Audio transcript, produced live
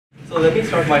So let me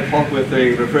start my talk with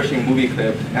a refreshing movie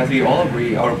clip. As we all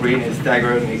agree, our brain is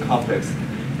staggeringly complex.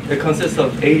 It consists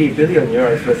of 80 billion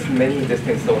neurons with many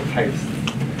distinct cell types.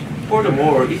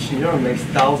 Furthermore, each neuron makes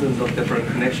thousands of different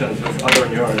connections with other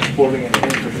neurons, forming an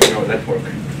intricate neural network.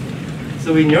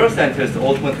 So we neuroscientists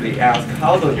ultimately ask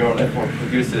how the neural network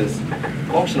produces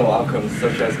functional outcomes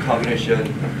such as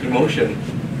cognition, emotion,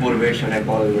 motivation, and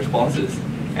bodily responses,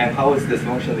 and how its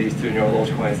dysfunction leads to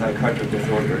neurological and psychiatric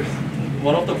disorders.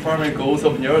 One of the primary goals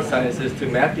of neuroscience is to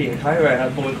map the entire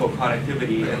anatomical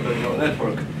connectivity in the neural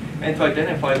network and to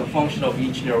identify the function of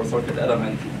each neural circuit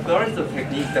element. There is a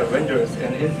technique that renders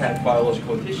an intact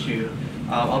biological tissue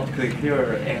optically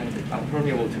clear and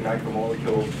permeable to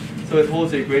macromolecules. So it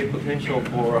holds a great potential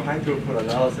for high-throughput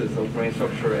analysis of brain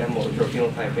structure and molecular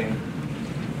phenotyping.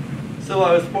 So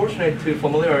I was fortunate to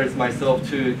familiarize myself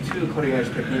to two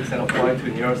cutting-edge techniques and apply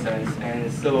to neuroscience.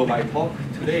 And so my talk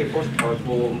today, first part,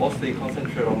 will mostly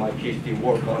concentrate on my Ph.D.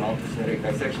 work on optogenetic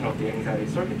dissection of the anxiety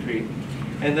circuitry.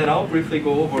 And then I'll briefly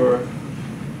go over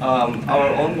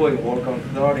our ongoing work on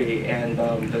clarity and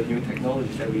the new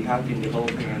technologies that we have been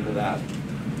developing in the lab.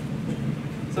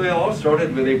 So it all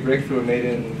started with a breakthrough made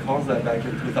in Carl's lab back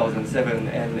in 2007,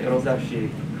 and it was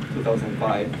actually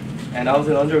 2005. And I was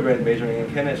an undergrad majoring in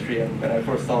chemistry, and when I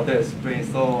first saw this, brain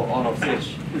so on of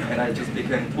switch, and I just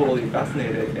became totally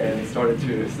fascinated and started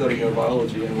to study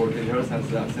neurobiology and work in neuroscience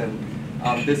labs. And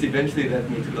this eventually led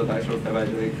me to the Dijkstra lab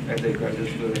as a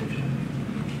graduate student.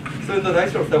 So in the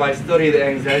Dijkstra lab, I studied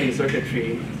anxiety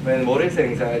circuitry. And what is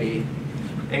anxiety?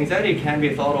 Anxiety can be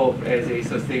thought of as a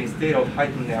sustained state of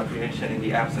heightened apprehension in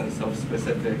the absence of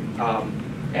specific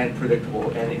and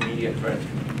predictable and immediate threat.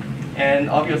 And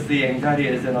obviously, anxiety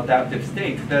is an adaptive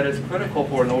state that is critical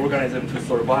for an organism to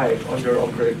survive under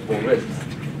unpredictable risks,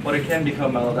 but it can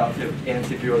become maladaptive and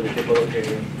severely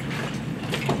debilitating.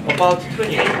 About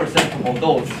 28% of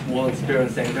adults will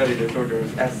experience anxiety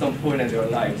disorders at some point in their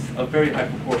lives, a very high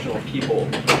proportion of people.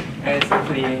 And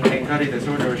certainly, anxiety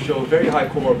disorders show very high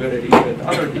comorbidity with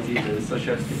other diseases such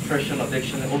as depression,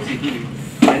 addiction, OCD,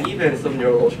 and even some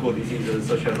neurological diseases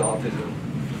such as autism.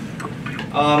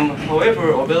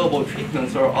 However, available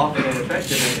treatments are often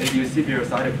ineffective and induce severe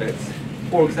side effects.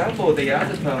 For example, the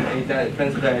diazepam, a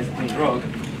benzodiazepine drug,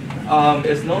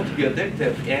 is known to be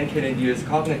addictive and can induce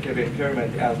cognitive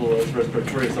impairment as well as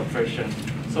respiratory suppression.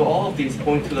 So all of these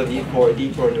point to the need for a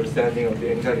deeper understanding of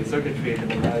the anxiety circuitry in the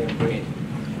mammalian brain.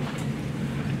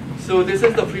 So this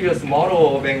is the previous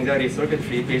model of anxiety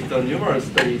circuitry based on numerous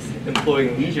studies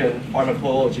employing lesion,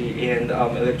 pharmacology, and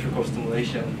electrical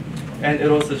stimulation. And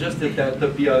it was suggested that the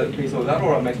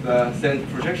basolateral amygdala send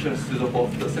projections to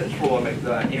both the central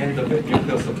amygdala and the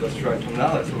mid-nucleus of the striatum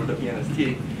malis, or the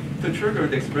BNST, to trigger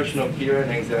the expression of fear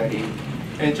and anxiety.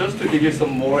 And just to give you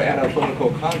some more anatomical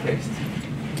context,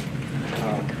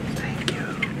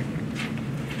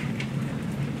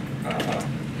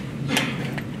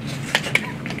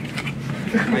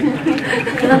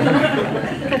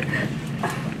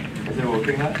 is it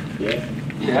working now? Yeah.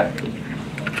 Yeah?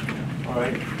 All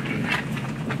right.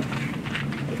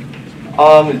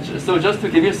 So just to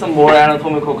give you some more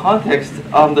anatomical context,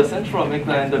 the central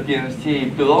amygdala and the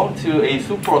BNST belong to a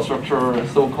superstructure,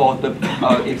 so-called the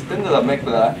extended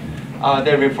amygdala,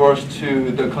 that refers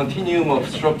to the continuum of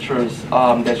structures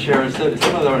that share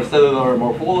similar cellular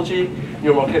morphology,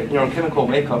 neurochemical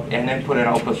makeup, and input and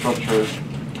output structures.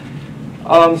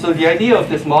 So the idea of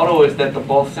this model is that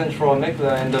both central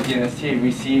amygdala and the BNST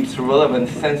receives relevant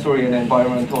sensory and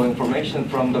environmental information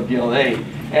from the BLA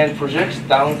and projects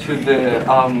down to the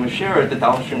shared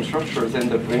downstream structures in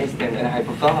the brainstem and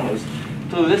hypothalamus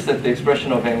to elicit the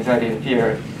expression of anxiety and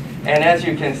fear. And as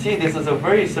you can see, this is a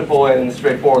very simple and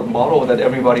straightforward model that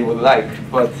everybody would like,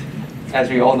 but as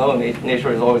we all know,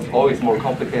 nature is always more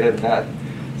complicated than that.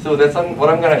 So that's what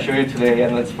I'm going to show you today,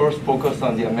 and let's first focus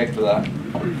on the amygdala.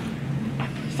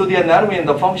 So the anatomy and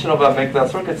the function of amygdala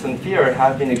circuits in fear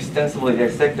have been extensively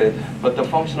dissected, but the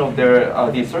function of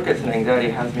these circuits in anxiety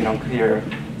has been unclear.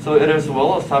 So it is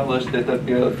well established that the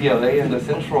BLA and the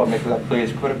central amygdala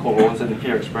plays critical roles in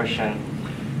fear expression.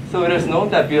 So it is known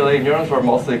that BLA neurons are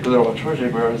mostly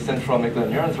glutamatergic, whereas central amygdala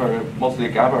neurons are mostly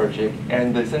GABAergic,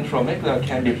 and the central amygdala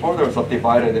can be further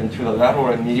subdivided into the lateral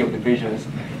and medial divisions,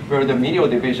 where the medial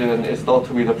division is thought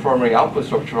to be the primary output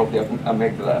structure of the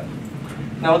amygdala.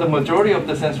 Now, the majority of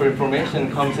the sensory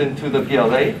information comes into the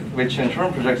BLA, which in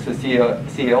turn projects to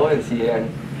CL and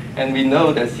CN. And we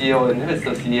know that CL inhibits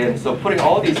the CN. So putting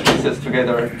all these pieces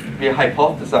together, we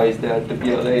hypothesize that the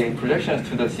BLA projections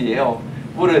to the CL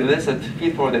would elicit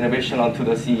feedforward inhibition onto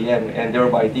the CEM and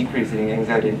thereby decreasing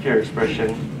anxiety and fear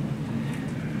expression.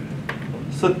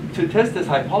 So to test this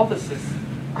hypothesis,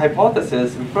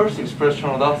 hypothesis, we first express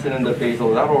tronodopsin in the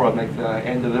basolateral amygdala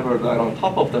and deliver that on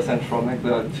top of the central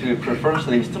amygdala to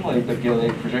preferentially stimulate the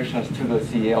BLA projections to the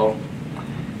CL.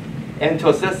 And to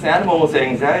assess animals'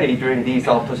 anxiety during these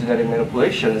optogenetic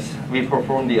manipulations, we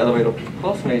perform the elevator peak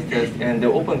plus maze test and the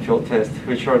open field test,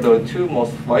 which are the two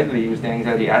most widely used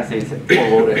anxiety assays for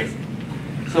rodents.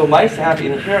 So mice have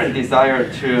inherent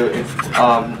desire to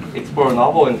explore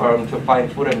novel environment to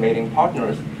find food and mating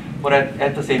partners, but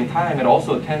at the same time, it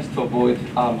also tends to avoid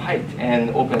height and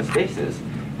open spaces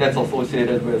that's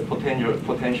associated with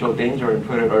potential danger and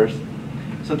predators.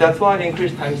 So that's why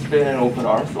increased time spent in open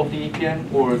arms of the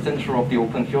EPM or center of the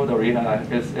open field arena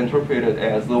is interpreted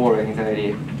as lower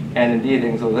anxiety. And indeed,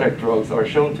 anxiolytic drugs are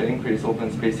shown to increase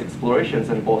open space explorations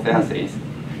in both assays.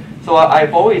 So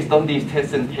I've always done these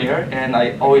tests in pair, and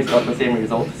I always got the same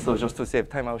results. So just to save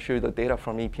time, I'll show you the data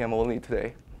from EPM only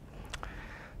today.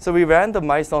 So we ran the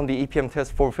mice on the EPM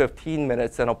test for 15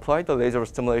 minutes and applied the laser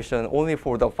stimulation only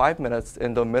for the 5 minutes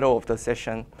in the middle of the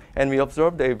session. And we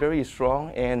observed a very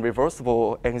strong and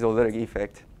reversible anxiolytic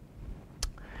effect.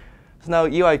 So now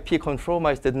EIP control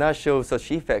mice did not show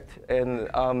such effect. And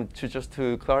just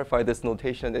to clarify this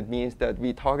notation, it means that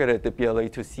we targeted the BLA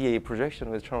to see a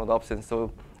projection with tronodopsin,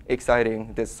 so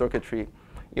exciting this circuitry.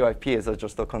 EIP is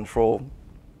just a control.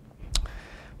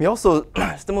 We also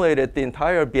stimulated the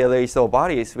entire BLA cell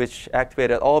bodies, which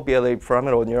activated all BLA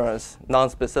pyramidal neurons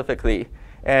non-specifically.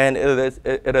 And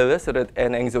it elicited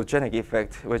an anxiogenic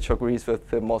effect, which agrees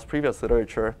with the most previous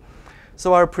literature.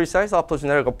 So our precise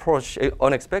optogenetic approach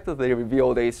unexpectedly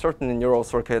revealed a certain neural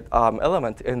circuit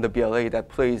element in the BLA that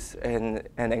plays an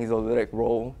anxiolytic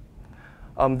role.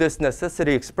 This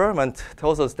necessity experiment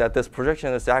tells us that this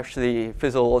projection is actually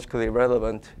physiologically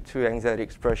relevant to anxiety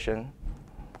expression.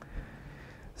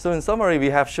 So in summary,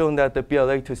 we have shown that the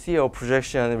BLA to CL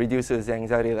projection reduces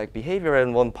anxiety-like behavior,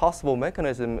 and one possible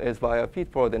mechanism is via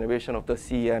feed-forward inhibition of the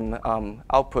CM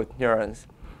output neurons.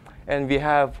 And we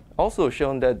have also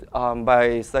shown that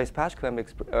by slice patch clamp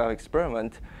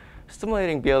experiment,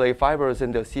 stimulating BLA fibers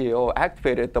in the CAO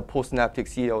activated the postsynaptic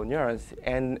CAO neurons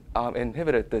and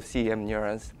inhibited the CM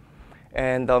neurons.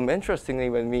 And interestingly,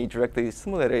 when we directly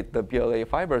stimulated the BLA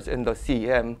fibers in the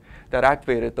CM, that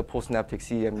activated the postsynaptic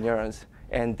CM neurons.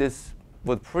 And this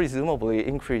would presumably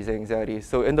increase anxiety.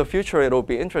 So in the future, it'll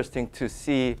be interesting to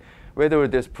see whether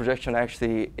this projection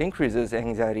actually increases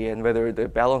anxiety and whether the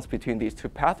balance between these two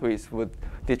pathways would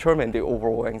determine the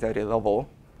overall anxiety level.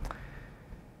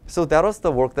 So that was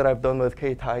the work that I've done with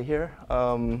K-Tai here.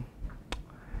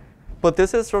 But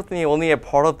this is certainly only a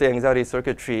part of the anxiety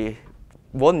circuitry.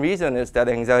 One reason is that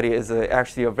anxiety is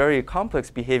actually a very complex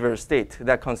behavioral state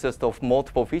that consists of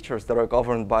multiple features that are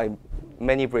governed by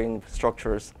many brain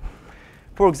structures.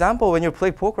 For example, when you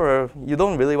play poker, you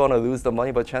don't really want to lose the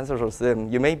money, but chances are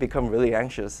slim. You may become really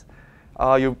anxious.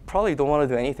 You probably don't want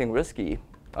to do anything risky.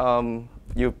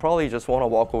 You probably just want to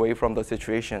walk away from the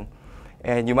situation.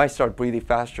 And you might start breathing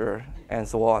faster, and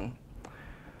so on.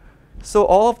 So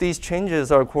all of these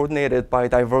changes are coordinated by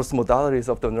diverse modalities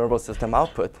of the nervous system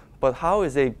output. But how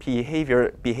is a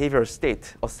behavior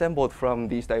state assembled from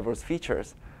these diverse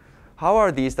features? How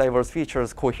are these diverse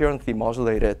features coherently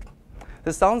modulated?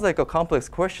 This sounds like a complex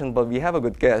question, but we have a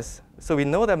good guess. So we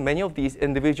know that many of these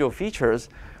individual features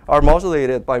are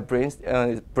modulated by brain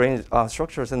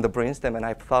structures in the brainstem and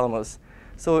hypothalamus.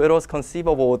 So it was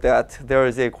conceivable that there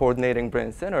is a coordinating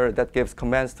brain center that gives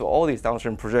commands to all these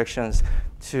downstream projections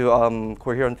to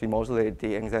coherently modulate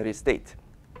the anxiety state.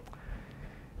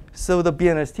 So the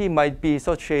BNST might be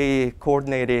such a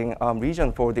coordinating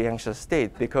region for the anxious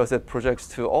state because it projects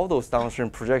to all those downstream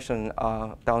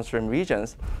downstream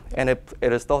regions, and it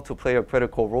is thought to play a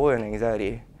critical role in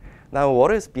anxiety. Now,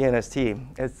 what is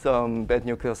BNST? It's bed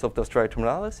nucleus of the striatum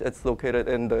terminalis. It's located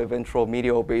in the ventral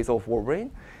medial basal forebrain.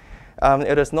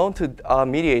 It is known to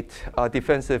mediate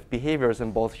defensive behaviors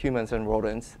in both humans and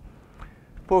rodents.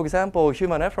 For example,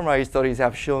 human fMRI studies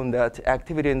have shown that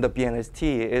activity in the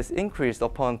BNST is increased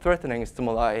upon threatening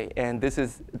stimuli, and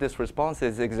this response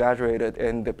is exaggerated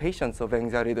in the patients of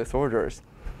anxiety disorders.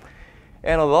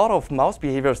 And a lot of mouse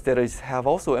behavior studies have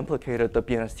also implicated the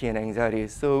BNST in anxiety.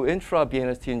 So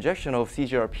intra-BNST injection of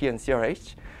CGRP and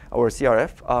CRH, or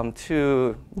CRF,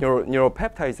 to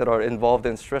neuropeptides that are involved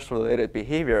in stress-related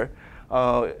behavior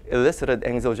elicited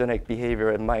anxiogenic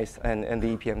behavior in mice and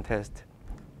the EPM test.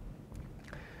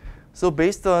 So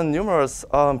based on numerous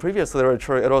previous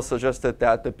literature, it was suggested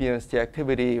that the BNST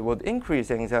activity would increase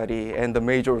anxiety, and the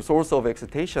major source of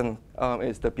excitation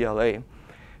is the BLA.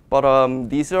 But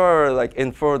these are like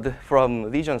inferred from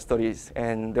lesion studies,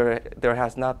 and there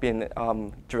has not been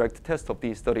direct test of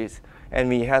these studies. And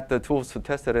we had the tools to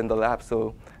test it in the lab,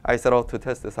 so I set out to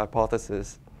test this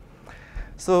hypothesis.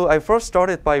 So I first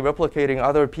started by replicating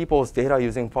other people's data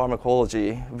using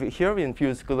pharmacology. Here we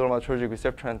infused glutamatergic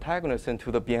receptor antagonists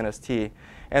into the BNST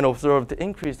and observed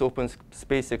increased open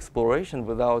space exploration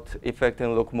without effect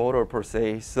in locomotor per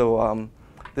se. So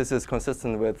this is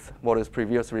consistent with what is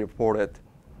previously reported.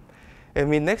 And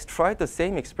we next tried the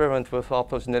same experiment with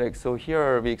optogenetics. So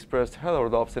here we expressed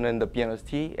helorhodopsin in the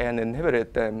BNST and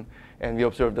inhibited them, and we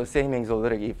observed the same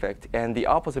anxiolytic effect. And the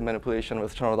opposite manipulation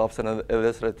with helorhodopsin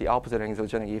elicited the opposite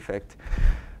anxiogenic effect.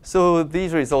 So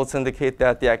these results indicate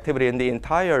that the activity in the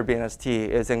entire BNST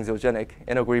is anxiogenic,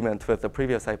 in agreement with the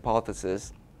previous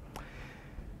hypothesis.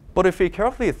 But if we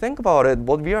carefully think about it,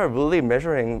 what we are really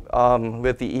measuring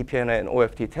with the EPN and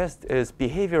OFT test is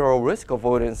behavioral risk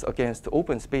avoidance against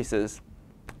open spaces,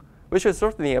 which is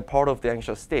certainly a part of the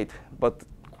anxious state, but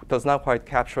does not quite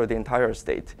capture the entire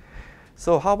state.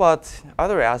 So how about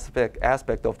other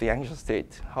aspect of the anxious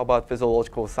state? How about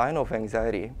physiological sign of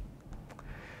anxiety?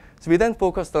 So we then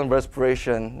focused on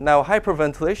respiration. Now,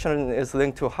 hyperventilation is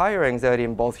linked to higher anxiety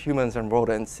in both humans and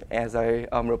rodents, as I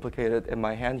replicated in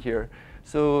my hand here.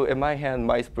 So in my hand,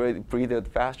 mice breathed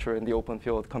faster in the open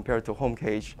field compared to home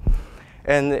cage.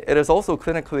 And it is also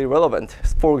clinically relevant.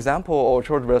 For example,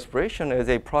 altered respiration is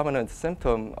a prominent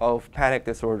symptom of panic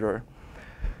disorder.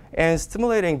 And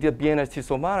stimulating the BNST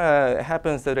somata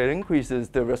happens that it increases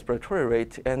the respiratory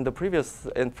rate. And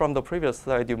from the previous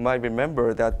slide, you might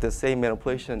remember that the same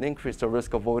manipulation increased the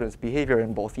risk avoidance behavior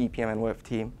in both EPM and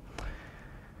OFT.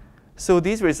 So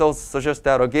these results suggest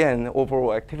that, again,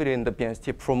 overall activity in the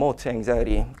BNST promotes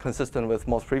anxiety, consistent with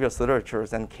most previous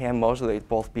literatures, and can modulate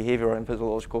both behavioral and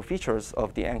physiological features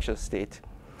of the anxious state.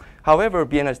 However,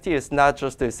 BNST is not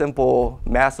just a simple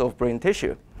mass of brain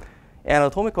tissue.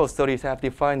 Anatomical studies have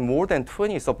defined more than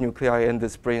 20 subnuclei in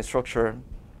this brain structure.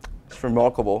 It's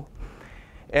remarkable.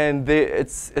 And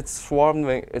it's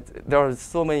swarming. There are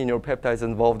so many neuropeptides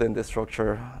involved in this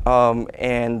structure.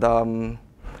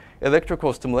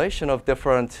 Electrical stimulation of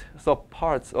different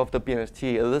subparts of the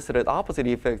BNST elicited opposite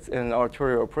effects in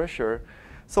arterial pressure.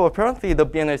 So apparently the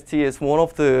BNST is one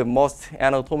of the most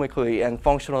anatomically and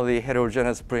functionally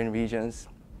heterogeneous brain regions.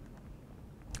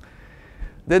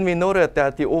 Then we noted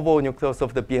that the oval nucleus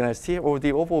of the BNST, or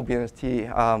the oval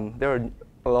BNST, there are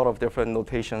a lot of different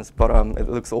notations, but it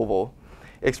looks oval,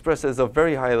 expresses a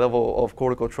very high level of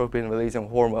corticotropin-releasing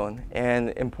hormone.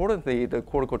 And importantly, the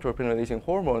corticotropin-releasing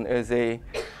hormone is a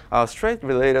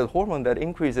stress-related hormone that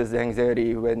increases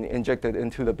anxiety when injected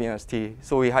into the BNST.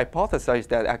 So we hypothesized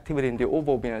that activity in the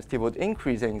oval BNST would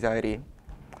increase anxiety.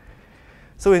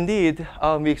 So indeed,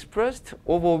 we expressed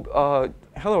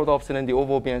helorhodopsin in the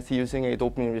oval BNST using a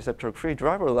dopamine receptor-free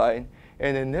driver line,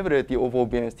 and inhibited the oval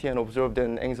BNST and observed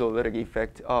an anxiolytic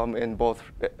effect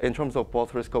in terms of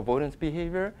both risk avoidance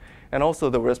behavior and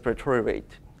also the respiratory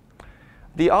rate.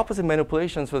 The opposite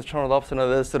manipulations with helorhodopsin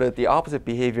elicited the opposite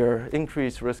behavior,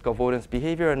 increased risk avoidance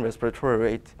behavior and respiratory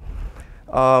rate.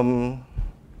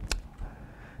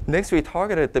 Next, we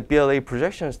targeted the BLA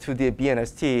projections to the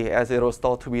BNST, as it was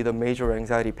thought to be the major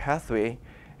anxiety pathway.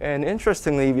 And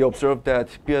interestingly, we observed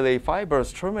that BLA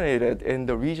fibers terminated in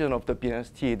the region of the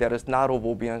BNST that is not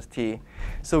oval BNST.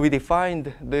 So we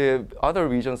defined the other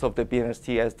regions of the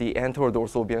BNST as the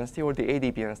anterodorsal BNST or the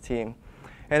AD BNST.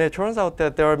 And it turns out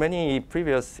that there are many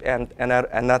previous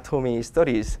anatomy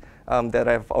studies that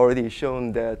have already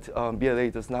shown that BLA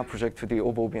does not project to the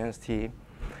oval BNST.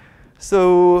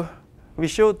 So we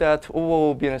showed that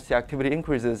oval BNST activity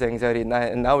increases anxiety,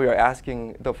 and now we are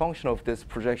asking the function of this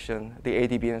projection, the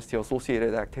AD BNST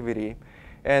associated activity.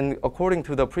 And according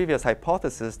to the previous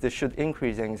hypothesis, this should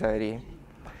increase anxiety.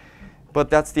 But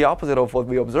that's the opposite of what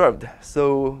we observed.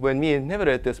 So when we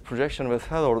inhibited this projection with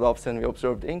helorhodopsin, we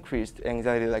observed increased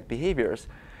anxiety-like behaviors.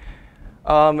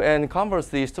 And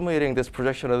conversely, stimulating this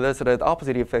projection elicited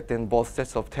opposite effect in both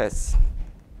sets of tests.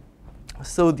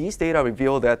 So these data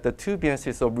reveal that the two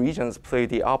BNST subregions play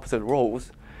the opposite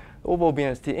roles. Oval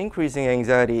BNST increasing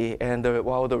anxiety, and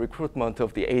while the recruitment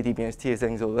of the AD BNST is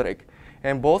anxiolytic.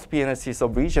 And both BNST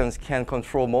subregions can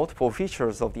control multiple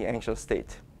features of the anxious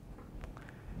state.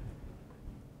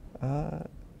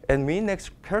 And we next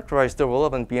characterized the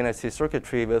relevant BNST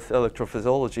circuitry with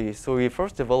electrophysiology. So we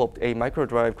first developed a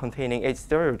microdrive containing 8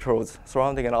 stereotrodes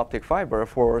surrounding an optic fiber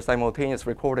for simultaneous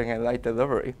recording and light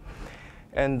delivery.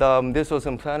 And this was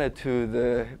implanted to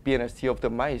the BNST of the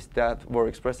mice that were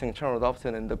expressing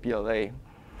helorhodopsin in the BLA.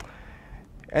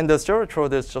 And the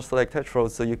stereotrode is just like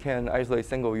tetrode, so you can isolate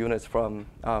single units from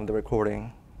the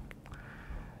recording.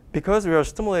 Because we are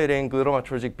stimulating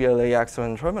glutamatergic BLA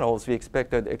axon terminals, we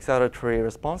expected excitatory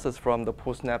responses from the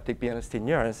postsynaptic BNST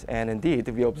neurons, and indeed,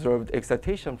 we observed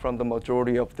excitation from the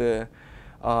majority of the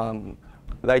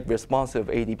light-responsive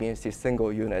AD-BNST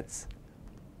single units.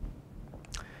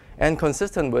 And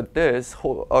consistent with this,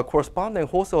 a corresponding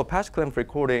wholesale patch clamp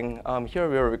recording, here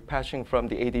we are patching from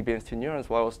the AD-BNST neurons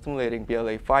while stimulating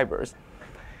BLA fibers.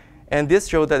 And this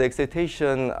showed that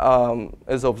excitation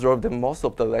is observed in most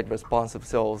of the light-responsive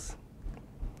cells.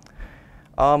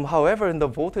 However, in the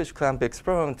voltage clamp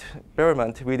experiment,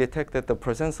 we detected the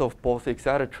presence of both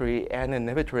excitatory and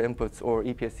inhibitory inputs, or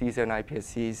EPSCs and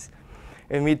iPSCs.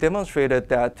 And we demonstrated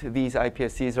that these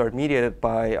iPSCs are mediated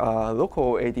by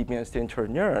local AD-BNST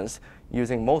interneurons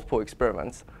using multiple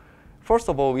experiments. First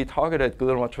of all, we targeted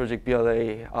glutamatergic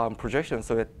BLA projections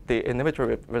so that the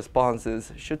inhibitory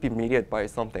responses should be mediated by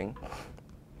something.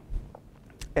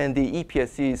 And the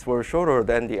EPSCs were shorter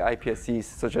than the iPSCs,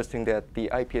 suggesting that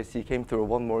the iPSC came through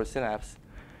one more synapse.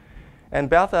 And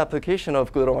BAFF application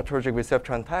of glutamatergic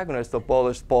receptor antagonists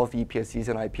abolished both EPSCs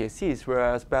and iPSCs,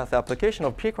 whereas BAFF application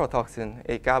of picrotoxin,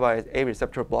 a GABA A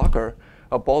receptor blocker,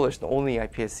 abolished only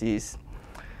iPSCs.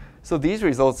 So these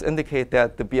results indicate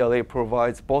that the BLA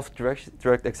provides both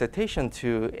direct excitation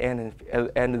to and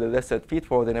elicit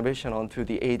feed-forward inhibition onto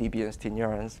the AD-BNST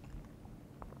neurons.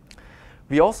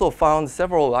 We also found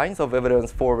several lines of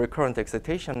evidence for recurrent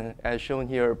excitation, as shown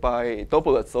here by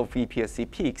doublets of EPSC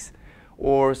peaks,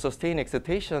 or sustained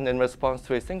excitation in response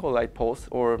to a single light pulse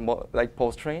or light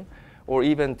pulse train, or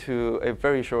even to a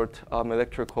very short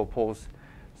electrical pulse.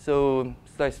 So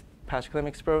slice patch clamp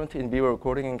experiment, in vivo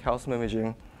recording, and calcium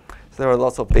imaging. So there are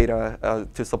lots of data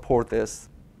to support this.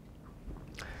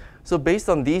 So based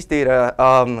on these data,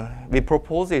 we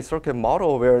propose a circuit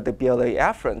model where the BLA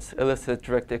afferents elicit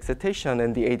direct excitation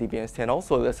in the AD-BNST and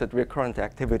also elicit recurrent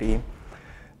activity.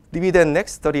 We then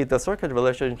next studied the circuit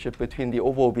relationship between the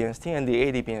oval BNST and the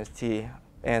AD-BNST,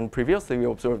 and previously we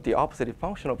observed the opposite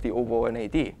function of the oval and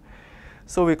AD.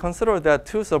 So we considered that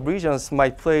two subregions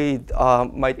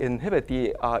might inhibit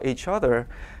each other,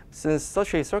 since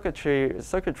such a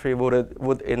circuitry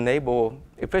would enable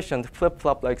efficient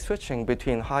flip-flop-like switching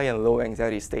between high and low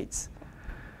anxiety states.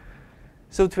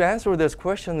 So to answer this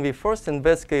question, we first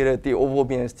investigated the oval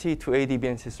BNST to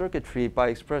AD-BNST circuitry by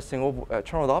expressing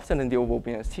terminal offset in the oval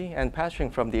BNST and patching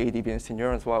from the AD-BNST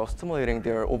neurons while stimulating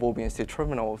their oval BNST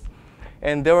terminals.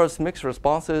 And there was mixed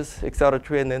responses,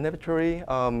 excitatory and inhibitory,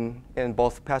 in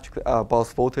both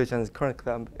voltage and current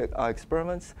clamp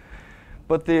experiments.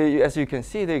 But as you can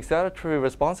see, the excitatory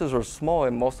responses were small,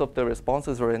 and most of the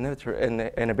responses were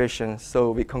inhibition.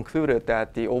 So we concluded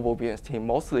that the oval BNST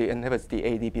mostly inhibits the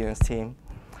AD-BNST.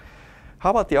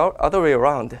 How about the other way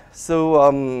around? So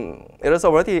it is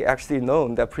already actually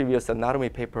known that previous anatomy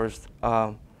papers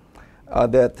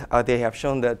they have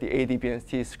shown that the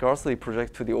AD-BNST scarcely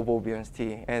projects to the oval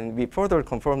BNST, and we further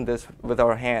confirmed this with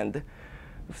our hand.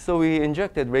 So we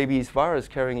injected rabies virus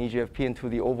carrying EGFP into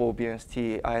the oval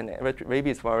BNST, and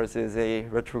rabies virus is a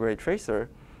retrograde tracer.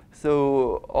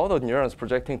 So all the neurons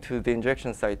projecting to the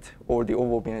injection site or the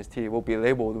oval BNST will be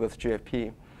labeled with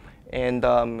GFP. And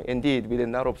indeed, we did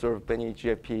not observe any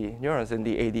GFP neurons in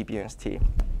the AD-BNST.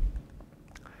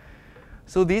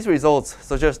 So these results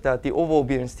suggest that the oval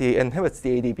BNST inhibits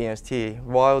the AD-BNST,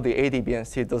 while the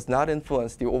AD-BNST does not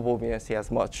influence the oval BNST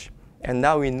as much. And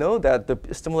now we know that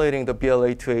stimulating the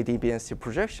BLA to AD-BNST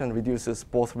projection reduces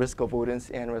both risk avoidance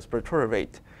and respiratory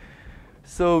rate.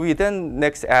 So we then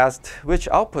next asked which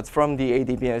outputs from the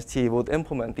AD-BNST would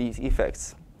implement these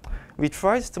effects. We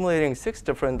tried stimulating 6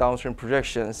 different downstream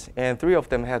projections, and 3 of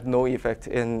them had no effect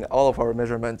in all of our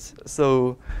measurements.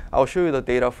 So I'll show you the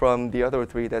data from the other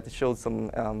 3 that showed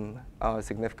some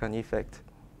significant effect.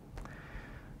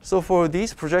 So for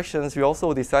these projections, we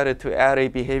also decided to add a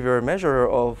behavior measure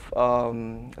of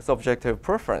subjective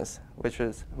preference, which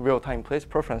is real-time place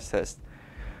preference test.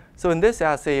 So in this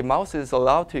assay, mouse is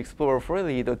allowed to explore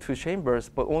freely the 2 chambers,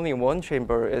 but only one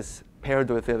chamber is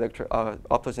paired with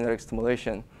optogenetic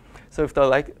stimulation. So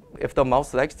if the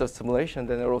mouse likes the stimulation,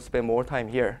 then it will spend more time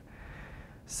here.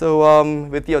 So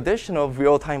with the addition of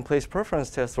real-time place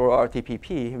preference test, or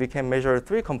RTPP, we can measure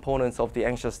 3 components of the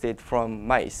anxious state from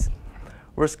mice.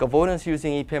 Risk avoidance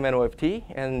using EPM and OFT,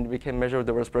 and we can measure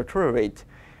the respiratory rate,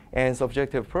 and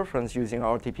subjective preference using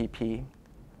RTPP.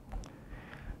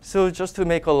 So just to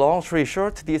make a long story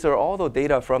short, these are all the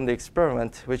data from the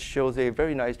experiment, which shows a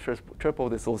very nice triple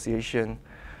dissociation.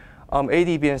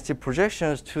 AD-BNST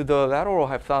projections to the lateral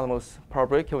hypothalamus,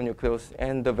 parabrachial nucleus,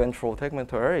 and the ventral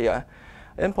tegmental area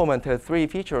implemented 3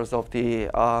 features of the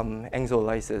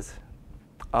anxiolysis.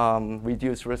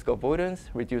 reduced risk avoidance,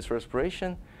 reduced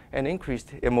respiration, and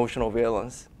increased emotional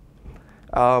valence.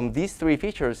 These three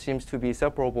features seems to be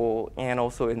separable and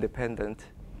also independent.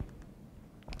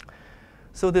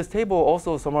 So this table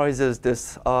also summarizes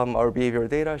this our behavior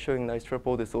data showing nice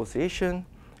triple dissociation.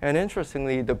 And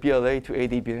interestingly, the BLA to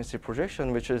AD-BNST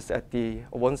projection, which is at the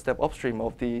one step upstream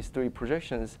of these three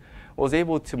projections, was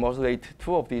able to modulate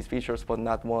two of these features, but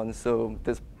not one. So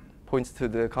this points to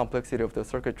the complexity of the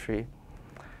circuitry.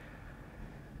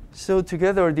 So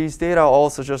together, these data all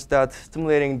suggest that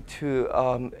stimulating to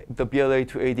the BLA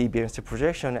to AD-BNST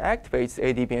projection activates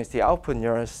AD-BNST output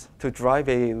neurons to drive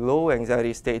a low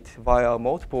anxiety state via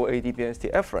multiple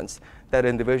AD-BNST efferents that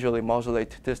individually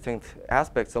modulate distinct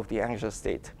aspects of the anxious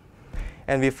state.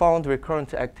 And we found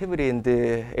recurrent activity in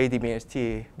the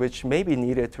AD-BNST, which may be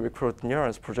needed to recruit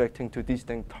neurons projecting to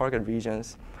distinct target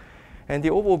regions. And the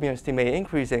oval BNST may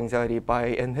increase anxiety by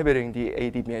inhibiting the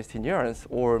AD-BNST neurons,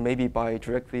 or maybe by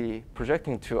directly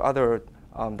projecting to other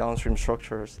downstream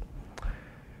structures.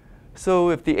 So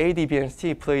if the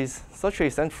AD-BNST plays such a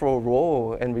central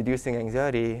role in reducing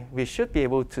anxiety, we should be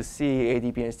able to see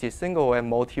AD-BNST single and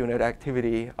multi-unit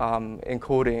activity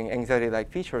encoding anxiety-like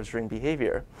features during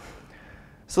behavior.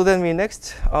 So then we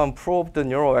next probed the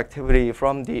neural activity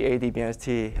from the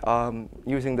AD-BNST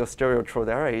using the stereotrode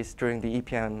arrays during the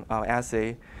EPM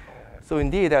assay. So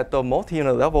indeed, at the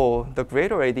multi-unit level, the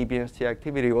greater AD-BNST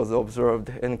activity was observed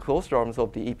in closed arms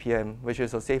of the EPM, which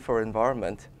is a safer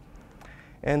environment.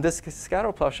 And this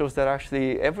scatter plot shows that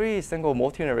actually every single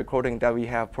multi-unit recording that we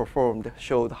have performed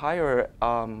showed higher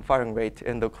firing rate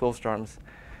in the closed arms.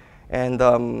 And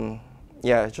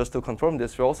yeah, just to confirm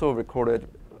this, we also recorded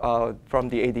from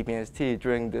the AD-BNST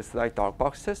during this light dark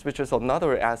box test, which is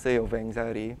another assay of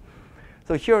anxiety.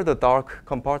 So here the dark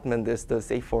compartment is the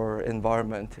safer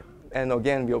environment. And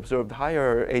again, we observed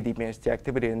higher AD-BNST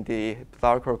activity in the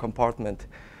darker compartment.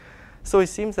 So it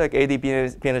seems like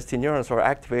AD-BNST neurons are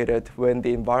activated when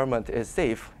the environment is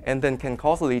safe and then can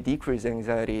causally decrease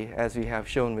anxiety, as we have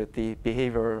shown with the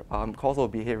causal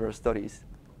behavior studies.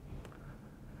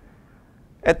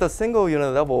 At the single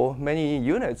unit level, many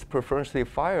units preferentially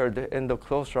fired in the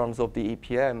closed arms of the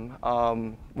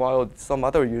EPM, while some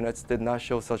other units did not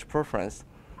show such preference.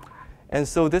 And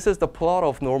so this is the plot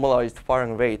of normalized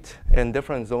firing rate in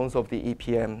different zones of the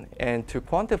EPM. And to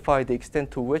quantify the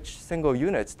extent to which single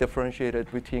units differentiated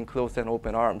between closed and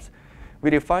open arms,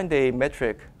 we defined a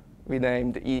metric we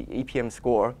named EPM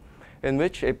score, in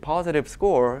which a positive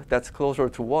score that's closer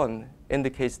to 1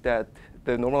 indicates that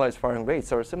the normalized firing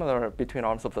rates are similar between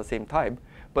arms of the same type,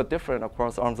 but different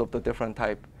across arms of the different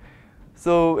type.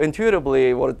 So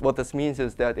intuitively, what this means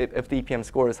is that if the EPM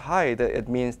score is high, that it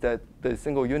means that the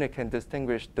single unit can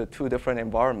distinguish the two different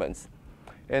environments.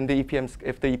 And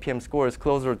if the EPM score is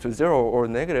closer to 0 or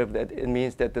negative, that it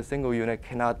means that the single unit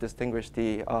cannot distinguish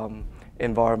the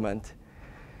environment.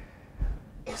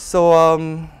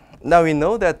 So now we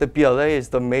know that the BLA is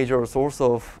the major source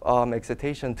of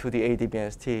excitation to the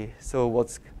AD-BNST. So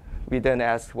we then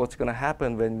ask what's going to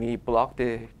happen when we block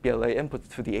the BLA input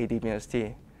to the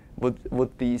AD-BNST?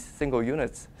 Would these single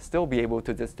units still be able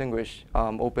to distinguish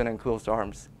open and closed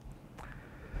arms?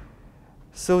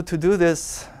 So to do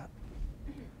this,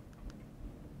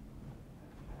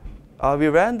 we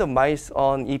ran the mice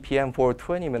on EPM for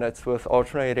 20 minutes with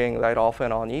alternating light off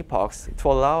and on epochs to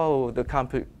allow the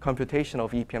computation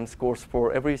of EPM scores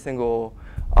for every single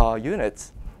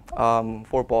unit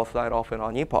for both light off and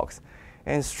on epochs.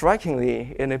 And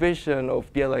strikingly, inhibition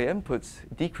of BLA inputs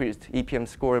decreased EPM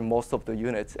score in most of the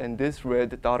units. And this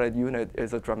red dotted unit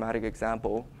is a dramatic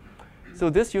example.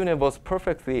 So this unit was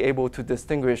perfectly able to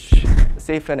distinguish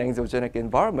safe and anxiogenic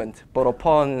environment, but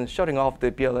upon shutting off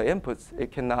the BLA inputs,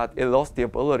 it lost the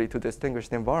ability to distinguish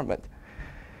the environment.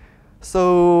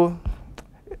 So,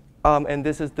 and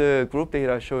this is the group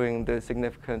data showing the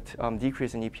significant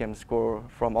decrease in EPM score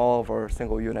from all of our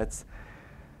single units.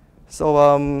 So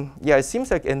yeah, it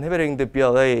seems like inhibiting the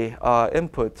BLA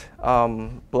input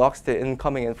blocks the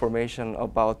incoming information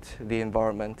about the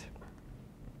environment.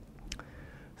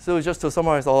 So just to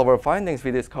summarize all of our findings, we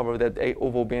discovered that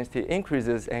oval BNST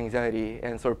increases anxiety,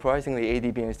 and surprisingly,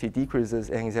 AD-BNST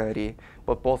decreases anxiety.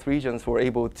 But both regions were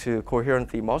able to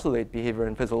coherently modulate behavior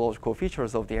and physiological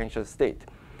features of the anxious state.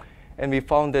 And we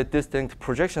found that distinct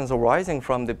projections arising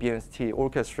from the BNST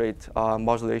orchestrate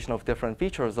modulation of different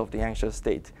features of the anxious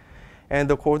state. And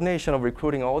the coordination of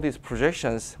recruiting all these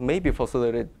projections may be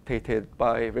facilitated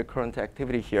by recurrent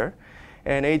activity here.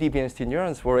 And AD-BNST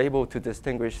neurons were able to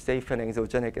distinguish safe and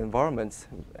anxiogenic environments.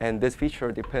 And this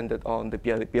feature depended on the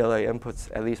BLA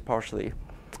inputs, at least partially.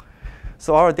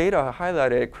 So our data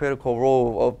highlighted a critical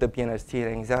role of the BNST in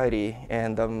anxiety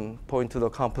and point to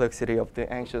the complexity of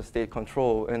the anxious state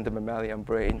control in the mammalian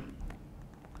brain.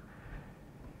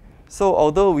 So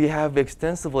although we have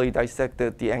extensively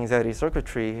dissected the anxiety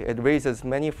circuitry, it raises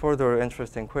many further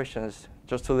interesting questions.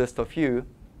 Just to list a few.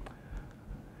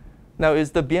 Now,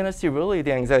 is the BNST really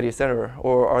the anxiety center,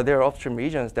 or are there upstream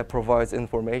regions that provides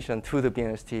information to the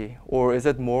BNST, or is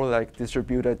it more like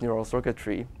distributed neural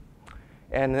circuitry?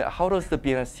 And how does the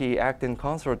BNST act in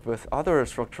concert with other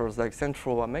structures like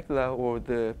central amygdala or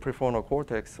the prefrontal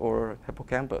cortex or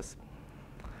hippocampus?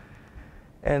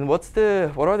 And what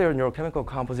are their neurochemical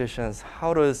compositions?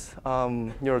 How do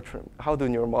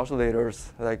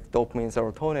neuromodulators like dopamine,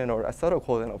 serotonin, or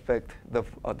acetylcholine affect the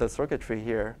circuitry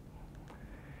here?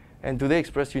 And do they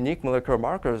express unique molecular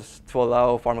markers to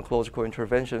allow pharmacological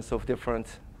interventions of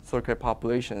different circuit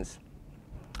populations?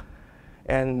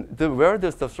 And where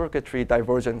does the circuitry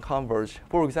diverge and converge?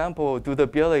 For example, do the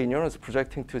BLA neurons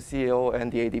projecting to CAO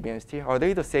and the AD-BNST, are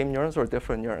they the same neurons or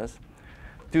different neurons?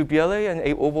 Do BLA and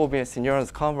oval-BNST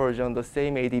neurons converge on the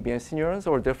same AD-BNST neurons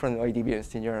or different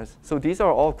AD-BNST neurons? So these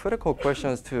are all critical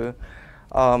questions for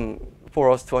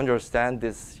us to understand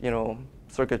this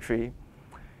circuitry.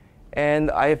 And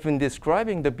I've been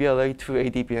describing the BLA to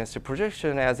AD-BNST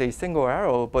projection as a single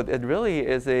arrow, but it really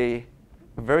is a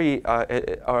very,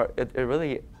 they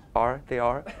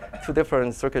are two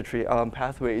different circuitry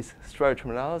pathways, striatum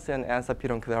terminalis and ansa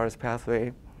peduncularis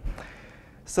pathway.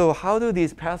 So how do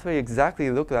these pathways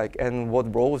exactly look like, and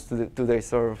what roles do they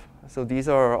serve? So these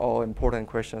are all important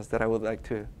questions that I would like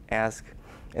to ask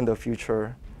in the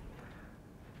future.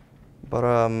 But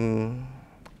I'm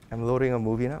loading a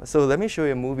movie now. So let me show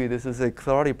you a movie. This is a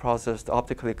clarity processed,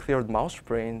 optically cleared mouse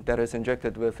brain that is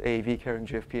injected with AAV carrying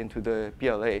GFP into the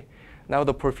BLA. Now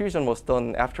the perfusion was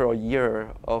done after a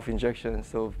year of injection,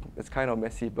 so it's kind of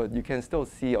messy, but you can still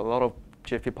see a lot of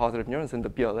GFP positive neurons in the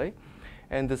BLA.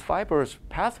 And this fibrous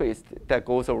pathways that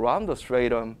goes around the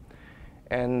striatum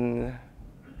and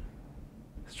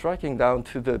striking down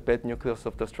to the bed nucleus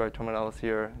of the striatum terminalis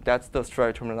here, that's the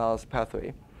striatum terminalis pathway.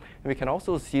 And we can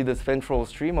also see this ventral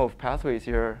stream of pathways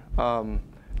here.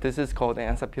 This is called the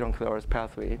ansa peduncularis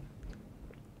pathway.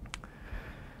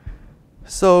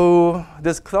 So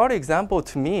this clarity example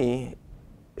to me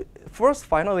first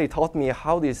finally taught me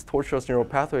how these tortuous neural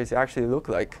pathways actually look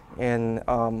like. And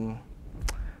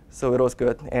so it was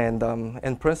good. And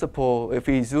in principle, if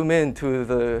we zoom into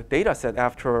the data set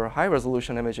after high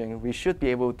resolution imaging, we should be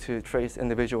able to trace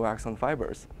individual axon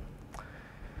fibers.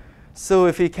 So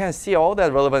if we can see all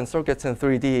that relevant circuits in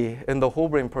 3D in the whole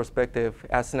brain perspective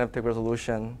at synaptic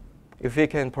resolution, if we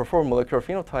can perform molecular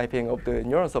phenotyping of the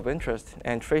neurons of interest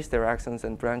and trace their axons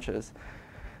and branches.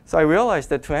 So I realized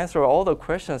that to answer all the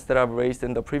questions that I've raised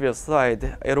in the previous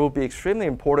slide, it will be extremely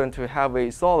important to have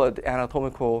a solid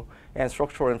anatomical and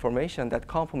structural information that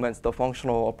complements the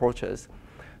functional approaches.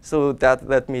 So that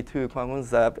led me to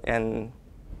Kwang-Hoon's lab, and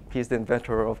he's the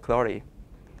inventor of clarity.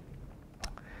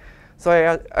 So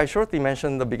I shortly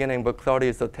mentioned in the beginning, but clarity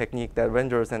is a technique that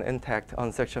renders an intact,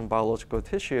 unsectioned biological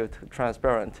tissue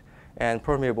transparent and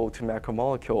permeable to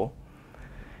macromolecule.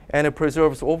 And it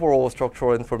preserves overall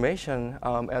structural information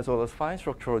as well as fine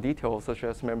structural details such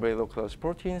as membrane localized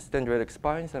proteins, dendritic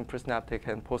spines, and presynaptic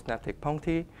and postsynaptic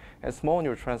puncti, and small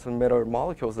neurotransmitter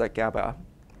molecules like GABA.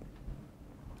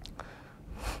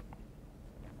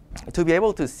 To be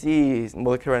able to see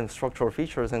molecular and structural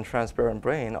features in transparent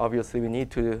brain, obviously we need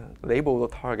to label the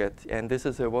target. And this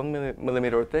is a 1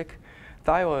 millimeter thick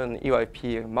thioin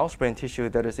EYP mouse brain tissue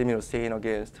that is immunostained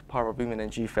against parvalbumin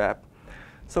and GFAP.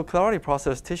 So clarity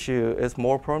processed tissue is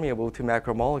more permeable to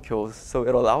macromolecules, so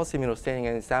it allows immunostaining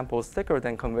in samples thicker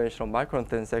than conventional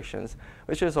micron-thin sections,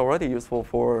 which is already useful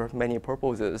for many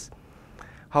purposes.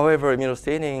 However,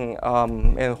 immunostaining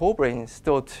in whole brain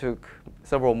still took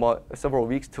several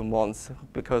weeks to months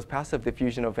because passive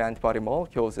diffusion of antibody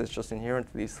molecules is just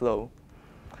inherently slow.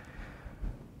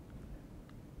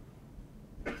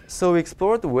 So we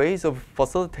explored the ways of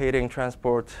facilitating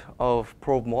transport of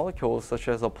probe molecules, such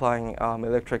as applying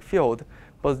electric field.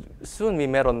 But soon we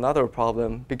met another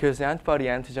problem because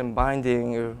antibody-antigen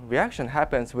binding reaction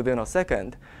happens within a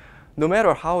second. No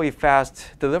matter how we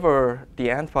fast deliver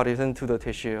the antibodies into the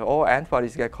tissue, all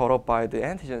antibodies get caught up by the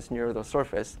antigens near the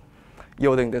surface,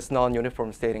 yielding this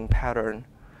non-uniform staining pattern.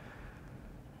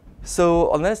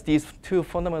 So unless these two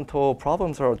fundamental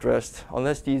problems are addressed,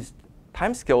 unless these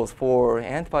timescales for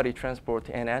antibody transport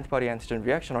and antibody-antigen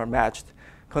reaction are matched,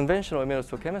 conventional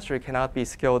immunohistochemistry cannot be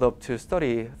scaled up to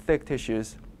study thick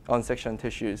tissues, unsectioned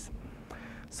tissues.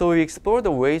 So we explored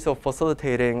the ways of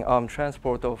facilitating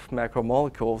transport of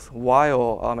macromolecules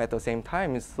while at the same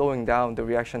time slowing down the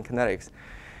reaction kinetics.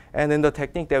 And in the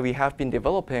technique that we have been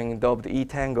developing, dubbed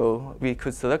eTANGO, we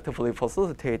could selectively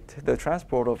facilitate the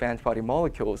transport of antibody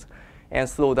molecules and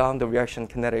slow down the reaction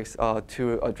kinetics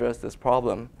to address this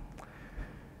problem.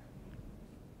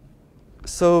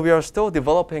 So we are still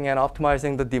developing and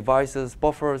optimizing the devices,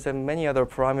 buffers, and many other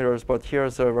parameters, but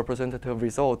here's a representative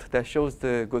result that shows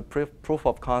the good proof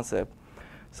of concept.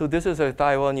 So this is a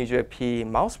Taiwan EGFP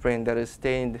mouse brain that is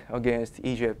stained against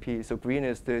EGFP. So green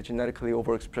is the genetically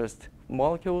overexpressed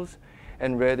molecules,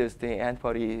 and red is the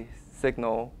antibody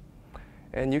signal.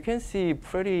 And you can see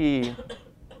pretty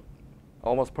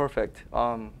almost perfect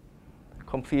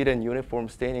complete and uniform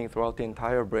staining throughout the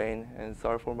entire brain. And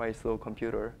sorry for my slow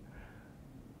computer.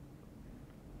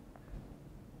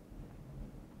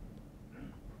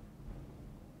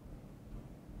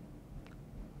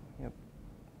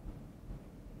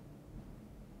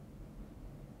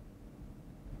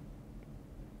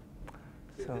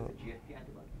 So,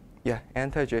 yeah,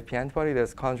 anti-GFP antibody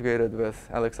that's conjugated with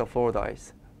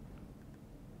alexafluoridase.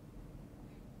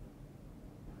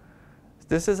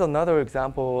 This is another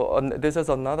example. This is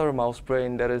another mouse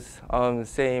brain that is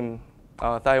same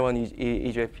Taiwan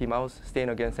EGFP mouse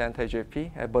stained against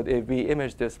anti-GFP, but if we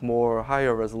image this more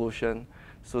higher resolution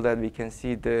so that we can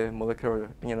see the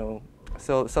molecular,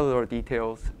 cellular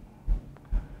details.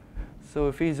 So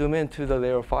if we zoom into the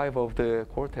layer 5 of the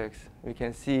cortex, we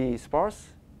can see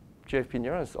sparse GFP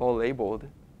neurons all labeled.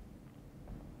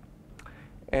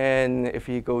 And if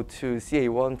we go to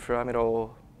CA1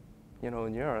 pyramidal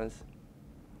neurons,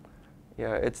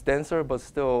 yeah, it's denser but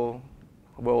still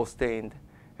well stained.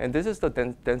 And this is the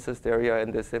densest area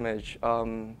in this image,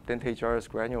 dentate gyrus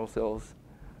granule cells.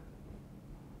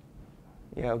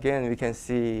 Yeah, again, we can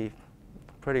see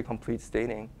pretty complete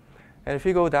staining. And if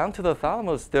you go down to the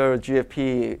thalamus, their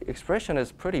GFP expression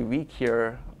is pretty weak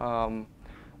here.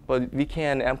 But we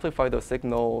can amplify the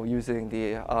signal using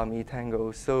the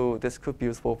eTANGO. So this could be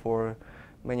useful for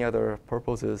many other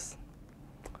purposes.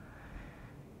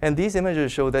 And these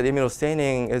images show that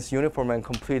immunostaining is uniform and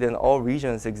complete in all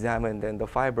regions examined, and the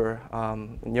fiber,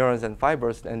 neurons and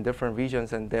fibers in different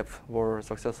regions and depth were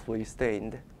successfully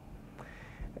stained.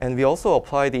 And we also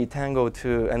apply the eTANGO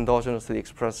to endogenously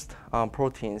expressed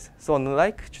proteins. So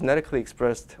unlike genetically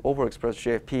expressed,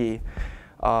 overexpressed GFP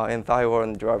in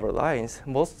thyroid driver lines,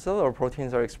 most cellular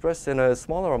proteins are expressed in a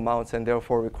smaller amounts and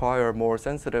therefore require more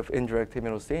sensitive indirect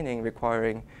immunostaining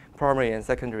requiring primary and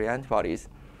secondary antibodies.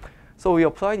 So we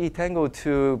applied eTANGO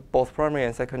to both primary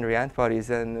and secondary antibodies,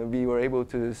 and we were able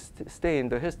to stain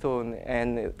the histone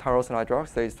and tyrosine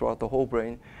hydroxylase throughout the whole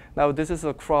brain. Now this is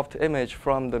a cropped image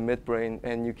from the midbrain,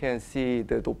 and you can see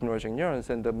the dopaminergic neurons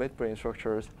and the midbrain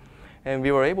structures. And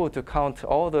we were able to count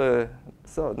all the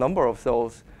number of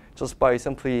cells just by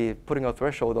simply putting a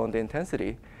threshold on the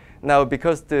intensity. Now,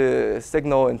 because the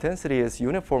signal intensity is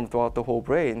uniform throughout the whole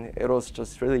brain, it was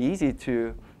just really easy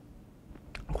to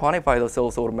quantify the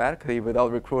cells automatically without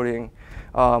recruiting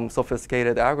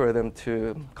sophisticated algorithm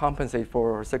to compensate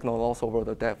for signal loss over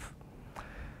the depth.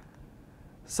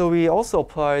 So we also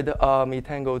applied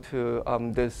eTANGO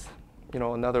to this,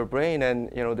 another brain, and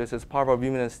this is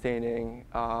parvalbumin staining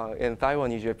in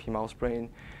Taiwan EGFP mouse brain.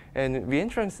 And we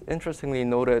interestingly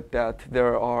noted that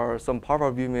there are some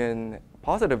parvalbumin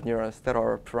positive neurons that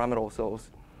are pyramidal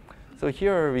cells. So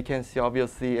here we can see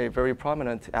obviously a very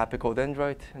prominent apical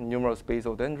dendrite and numerous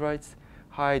basal dendrites,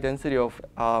 high density of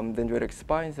dendritic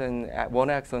spines, and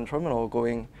one axon terminal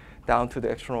going down to the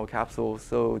external capsule.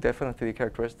 So definitely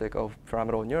characteristic of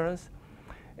pyramidal neurons.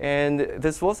 And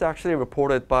this was actually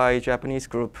reported by a Japanese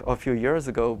group a few years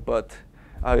ago, but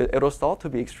it was thought to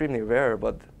be extremely rare.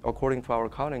 But according to our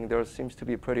counting, there seems to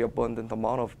be a pretty abundant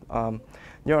amount of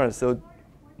neurons. So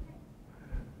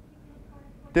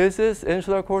this is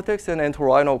insular cortex and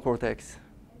entorhinal cortex.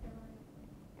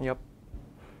 Yep.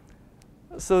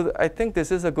 So I think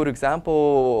this is a good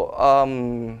example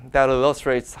that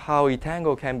illustrates how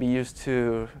eTANGO can be used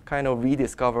to kind of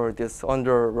rediscover this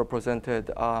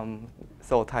underrepresented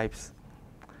cell types.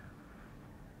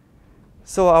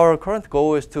 So our current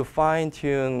goal is to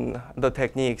fine-tune the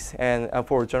techniques and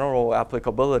for general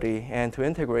applicability, and to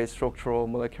integrate structural,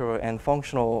 molecular, and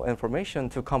functional information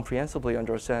to comprehensively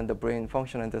understand the brain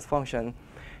function and dysfunction.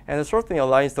 And it certainly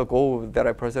aligns the goal that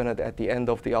I presented at the end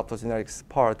of the optogenetics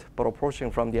part, but approaching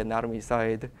from the anatomy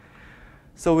side.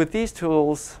 So with these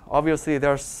tools, obviously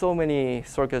there are so many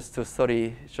circuits to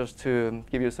study. Just to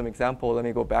give you some example, let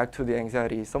me go back to the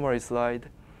anxiety summary slide.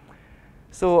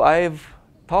 So I've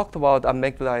talked about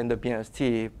amygdala in the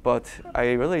BNST, but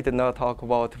I really did not talk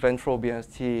about ventral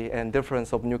BNST and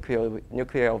difference of nuclei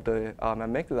of the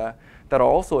amygdala that are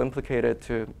also implicated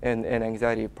in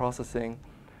anxiety processing,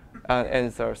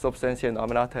 and are substantia and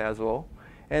nominata as well.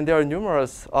 And there are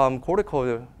numerous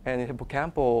cortical and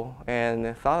hippocampal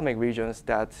and thalamic regions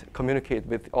that communicate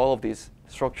with all of these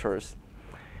structures.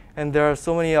 And there are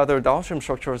so many other downstream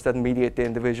structures that mediate the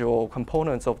individual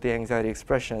components of the anxiety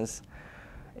expressions.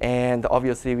 And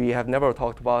obviously, we have never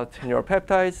talked about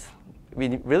neuropeptides.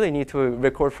 We really need to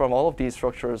record from all of these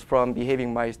structures from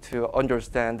behaving mice to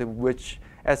understand at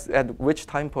which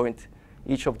time point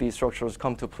each of these structures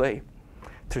come to play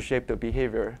to shape the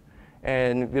behavior.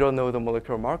 And we don't know the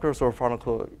molecular markers or for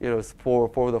the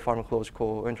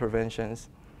pharmacological interventions.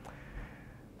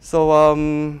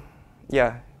 So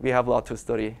yeah, we have a lot to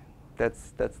study.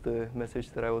 That's the message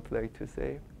that I would like to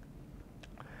say.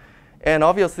 And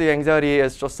obviously, anxiety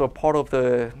is just a part of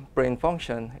the brain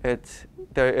function. It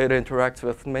interacts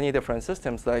with many different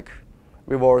systems like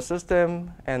reward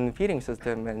system and feeding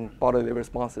system and bodily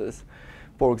responses,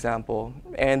 for example.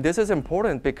 And this is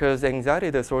important because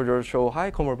anxiety disorders show high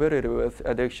comorbidity with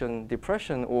addiction,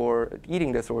 depression, or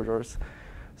eating disorders.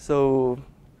 So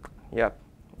yeah,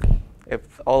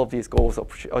 if all of these goals are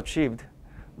achieved,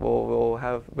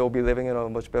 we'll be living in a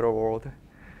much better world.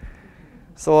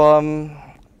 So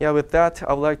yeah, with that,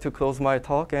 I would like to close my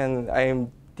talk, and I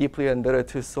am deeply indebted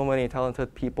to so many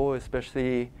talented people,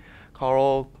 especially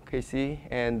Carl, Casey,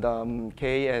 and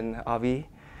Kay and Avi,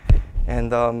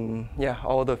 and yeah,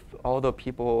 all the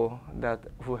people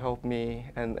who helped me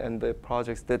and the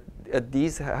projects.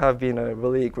 These have been a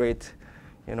really great,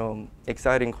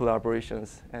 exciting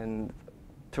collaborations, and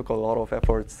took a lot of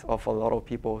efforts of a lot of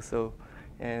people. So,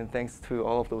 and thanks to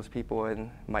all of those people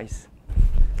and mice.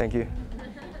 Thank you.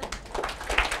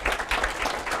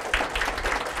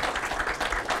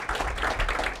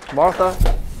 Martha? So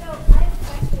I have a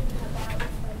question about a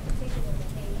particular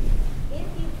behavior. If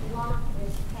you block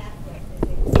this pathway,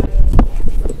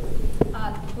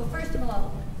 well, first of all,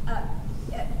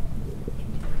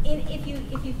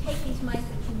 if you take these mice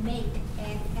that you make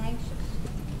anxious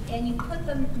and you put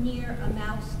them near a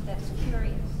mouse that's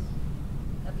curious,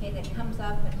 okay, that comes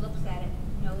up and looks at it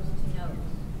nose to nose,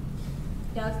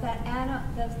 does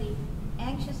the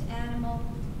anxious animal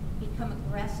become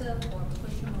aggressive or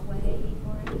push them away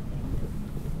or anything?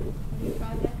 Have you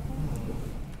tried that?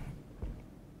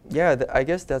 Yeah, I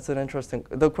guess that's an interesting.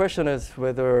 The question is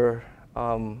whether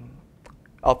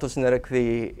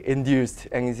optogenetically induced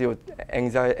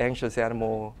anxious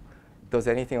animal does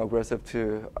anything aggressive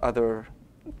to other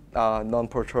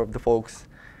non-perturbed folks.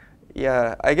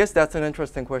 Yeah, I guess that's an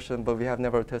interesting question, but we have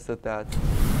never tested that.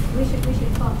 We should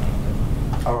talk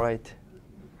about it. All right.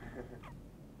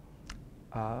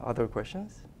 Other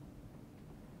questions?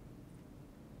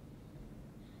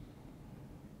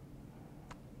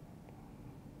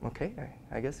 Okay,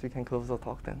 I guess we can close the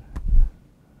talk then.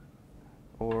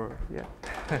 Or, yeah.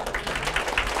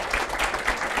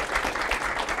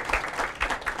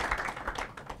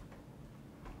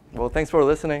 Well, thanks for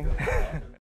listening.